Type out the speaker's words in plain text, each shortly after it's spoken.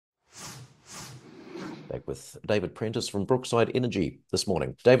Back with David Prentice from Brookside Energy this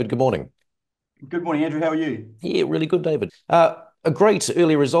morning. David, good morning. Good morning, Andrew. How are you? Yeah, really good, David. A great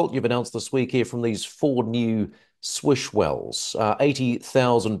early result you've announced this week here from these four new SWISH wells,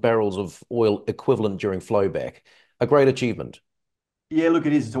 80,000 barrels of oil equivalent during flowback. A great achievement. Yeah, look,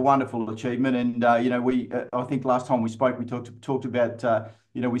 it is. It's a wonderful achievement, and I think last time we spoke, we talked about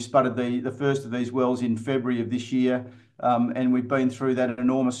we spudded the first of these wells in February of this year, and we've been through that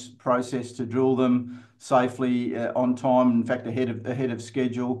enormous process to drill them safely on time. In fact, ahead of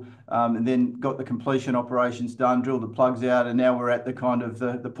schedule, and then got the completion operations done, drilled the plugs out, and now we're at the kind of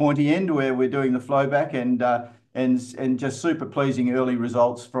the pointy end where we're doing the flowback and just super pleasing early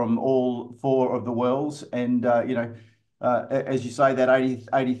results from all four of the wells, and as you say, that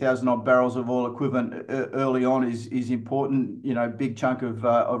 80,000 odd barrels of oil equivalent early on is important. Big chunk of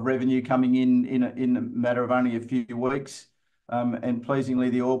revenue coming in a matter of only a few weeks. And pleasingly,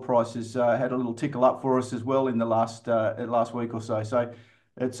 the oil prices had a little tickle up for us as well in the last week or so. So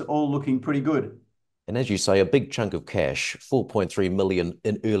it's all looking pretty good. And as you say, a big chunk of cash, 4.3 million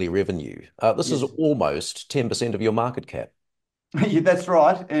in early revenue. This is Yes. almost 10% of your market cap. Yeah, that's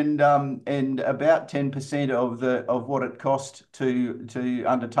right, and about 10% of what it cost to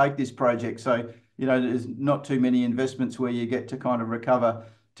undertake this project. So there's not too many investments where you get to kind of recover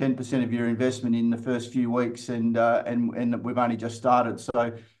 10% of your investment in the first few weeks, and we've only just started.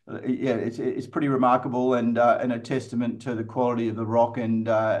 So yeah, it's pretty remarkable and a testament to the quality of the rock and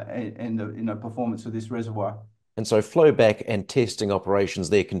the performance of this reservoir. And so flowback and testing operations,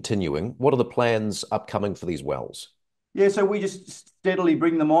 they're continuing. What are the plans upcoming for these wells? Yeah, so we just steadily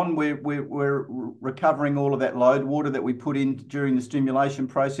bring them on. We're recovering all of that load water that we put in during the stimulation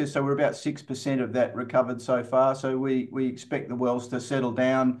process. So we're about 6% of that recovered so far. So we expect the wells to settle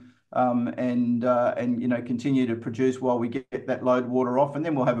down and continue to produce while we get that load water off, and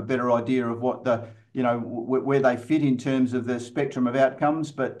then we'll have a better idea of what where they fit in terms of the spectrum of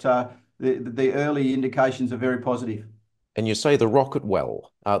outcomes. But the early indications are very positive. And you say the Rocket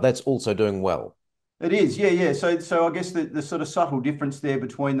well, that's also doing well. It is, yeah, yeah. So I guess the sort of subtle difference there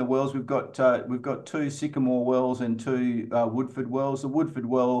between the wells, we've got two Sycamore wells and two Woodford wells. The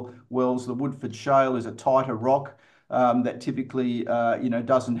Woodford Shale is a tighter rock that typically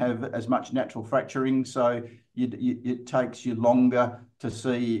doesn't have as much natural fracturing. So it takes you longer to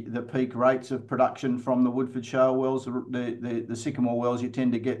see the peak rates of production from the Woodford Shale wells. The Sycamore wells, you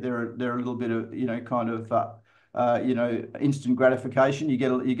tend to get they're a little bit of instant gratification. You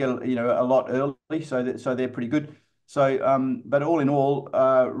get a lot early, so they're pretty good. So, but all in all,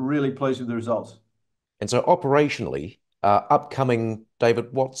 really pleased with the results. And so operationally, upcoming,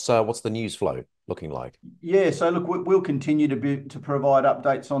 David, what's the news flow looking like? Yeah, so look, we'll continue to provide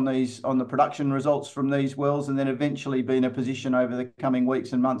updates on the production results from these wells, and then eventually be in a position over the coming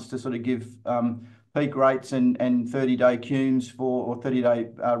weeks and months to sort of give peak rates and 30-day cumes for or 30-day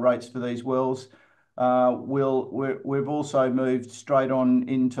rates for these wells. We've also moved straight on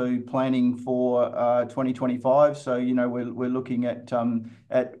into planning for 2025. So we're looking at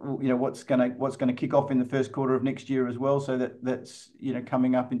what's going to kick off in the first quarter of next year as well. So that's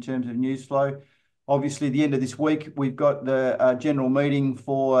coming up in terms of news flow. Obviously, the end of this week we've got the general meeting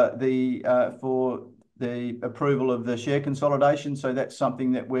for the approval of the share consolidation. So that's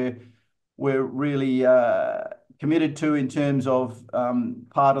something that we're really committed to in terms of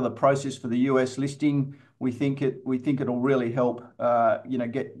part of the process for the US listing. We think it'll really help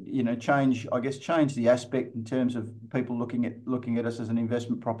change the aspect in terms of people looking at us as an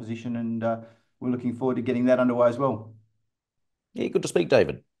investment proposition, and we're looking forward to getting that underway as well. Yeah, good to speak,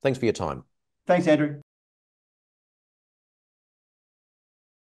 David. Thanks for your time. Thanks, Andrew.